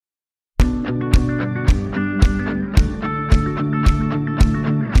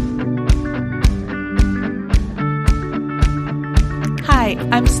Hi,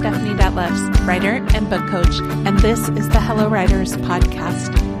 I'm Stephanie Detlefs, writer and book coach, and this is the Hello Writers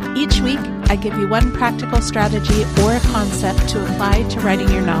podcast. Each week, I give you one practical strategy or a concept to apply to writing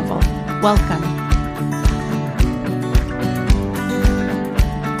your novel. Welcome.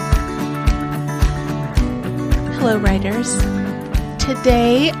 Hello, writers.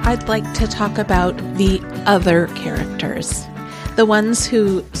 Today, I'd like to talk about the other characters, the ones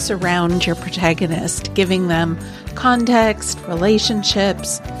who surround your protagonist, giving them context,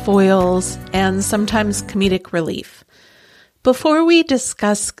 relationships, foils, and sometimes comedic relief. Before we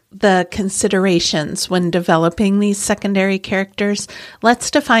discuss the considerations when developing these secondary characters,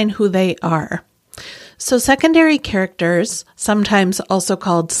 let's define who they are. So secondary characters, sometimes also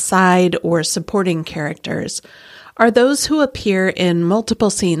called side or supporting characters, are those who appear in multiple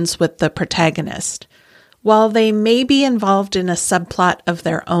scenes with the protagonist. While they may be involved in a subplot of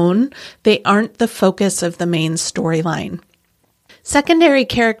their own, they aren't the focus of the main storyline. Secondary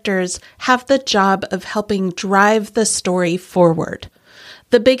characters have the job of helping drive the story forward.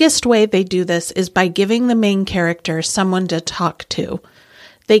 The biggest way they do this is by giving the main character someone to talk to.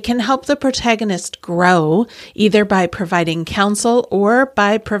 They can help the protagonist grow, either by providing counsel or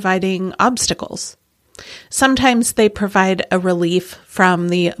by providing obstacles. Sometimes they provide a relief from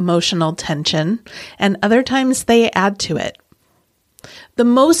the emotional tension, and other times they add to it. The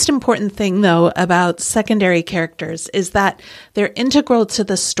most important thing, though, about secondary characters is that they're integral to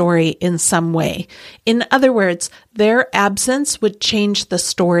the story in some way. In other words, their absence would change the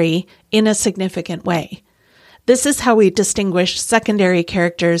story in a significant way. This is how we distinguish secondary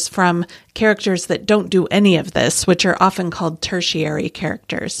characters from characters that don't do any of this, which are often called tertiary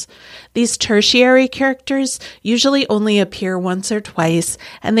characters. These tertiary characters usually only appear once or twice,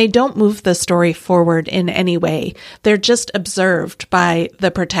 and they don't move the story forward in any way. They're just observed by the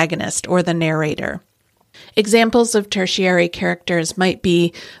protagonist or the narrator. Examples of tertiary characters might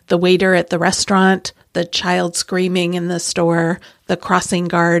be the waiter at the restaurant, the child screaming in the store, the crossing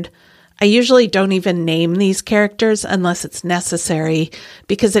guard. I usually don't even name these characters unless it's necessary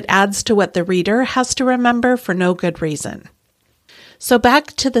because it adds to what the reader has to remember for no good reason. So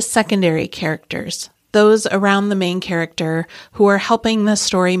back to the secondary characters, those around the main character who are helping the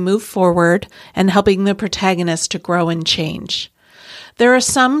story move forward and helping the protagonist to grow and change. There are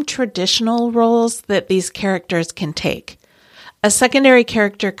some traditional roles that these characters can take. A secondary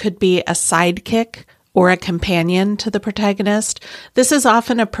character could be a sidekick or a companion to the protagonist. This is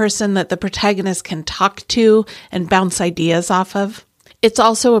often a person that the protagonist can talk to and bounce ideas off of. It's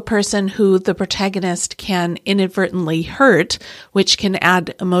also a person who the protagonist can inadvertently hurt, which can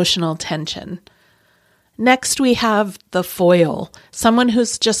add emotional tension. Next, we have the foil, someone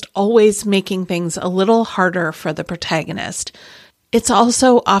who's just always making things a little harder for the protagonist. It's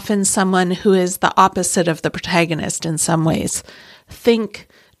also often someone who is the opposite of the protagonist in some ways. Think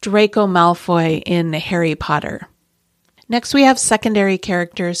Draco Malfoy in Harry Potter. Next, we have secondary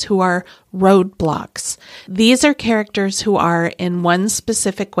characters who are roadblocks. These are characters who are, in one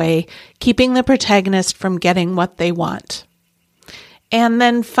specific way, keeping the protagonist from getting what they want. And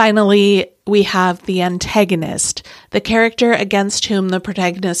then finally, we have the antagonist, the character against whom the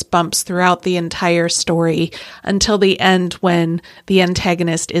protagonist bumps throughout the entire story until the end when the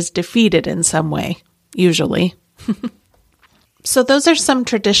antagonist is defeated in some way, usually. So those are some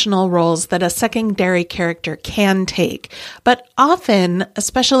traditional roles that a secondary character can take, but often,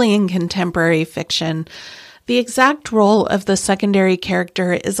 especially in contemporary fiction, the exact role of the secondary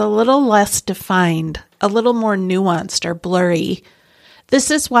character is a little less defined, a little more nuanced or blurry.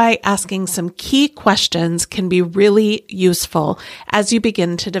 This is why asking some key questions can be really useful as you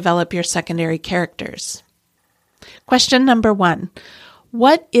begin to develop your secondary characters. Question number 1.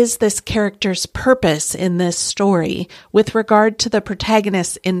 What is this character's purpose in this story with regard to the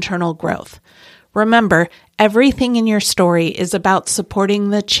protagonist's internal growth? Remember, everything in your story is about supporting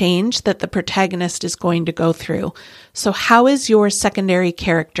the change that the protagonist is going to go through. So how is your secondary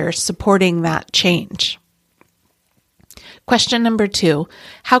character supporting that change? Question number 2,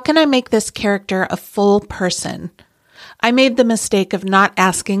 how can I make this character a full person? I made the mistake of not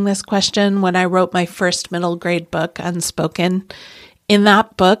asking this question when I wrote my first middle grade book, Unspoken. In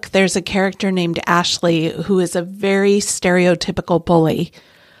that book, there's a character named Ashley who is a very stereotypical bully.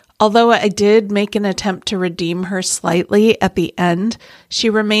 Although I did make an attempt to redeem her slightly at the end, she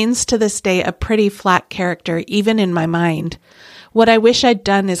remains to this day a pretty flat character, even in my mind. What I wish I'd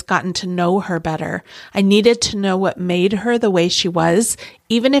done is gotten to know her better. I needed to know what made her the way she was,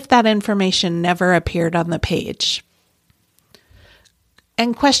 even if that information never appeared on the page.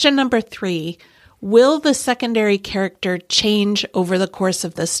 And question number 3, will the secondary character change over the course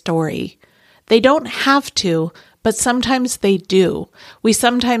of the story? They don't have to, but sometimes they do. We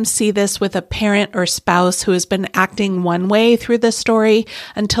sometimes see this with a parent or spouse who has been acting one way through the story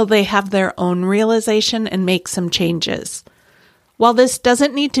until they have their own realization and make some changes. While this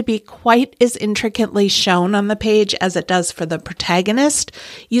doesn't need to be quite as intricately shown on the page as it does for the protagonist,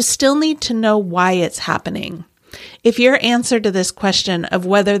 you still need to know why it's happening. If your answer to this question of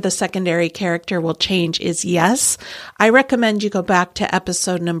whether the secondary character will change is yes, I recommend you go back to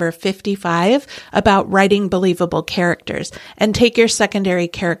episode number 55 about writing believable characters and take your secondary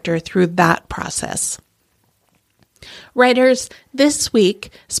character through that process. Writers, this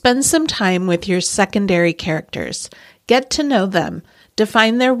week, spend some time with your secondary characters. Get to know them.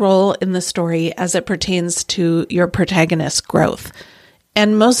 Define their role in the story as it pertains to your protagonist's growth.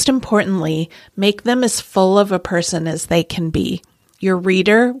 And most importantly, make them as full of a person as they can be. Your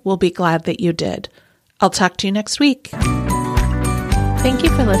reader will be glad that you did. I'll talk to you next week. Thank you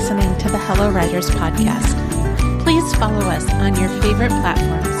for listening to the Hello Writers podcast. Please follow us on your favorite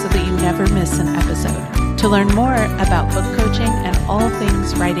platform so that you never miss an episode. To learn more about book coaching and all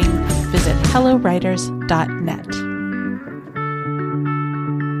things writing, visit hellowriters.net.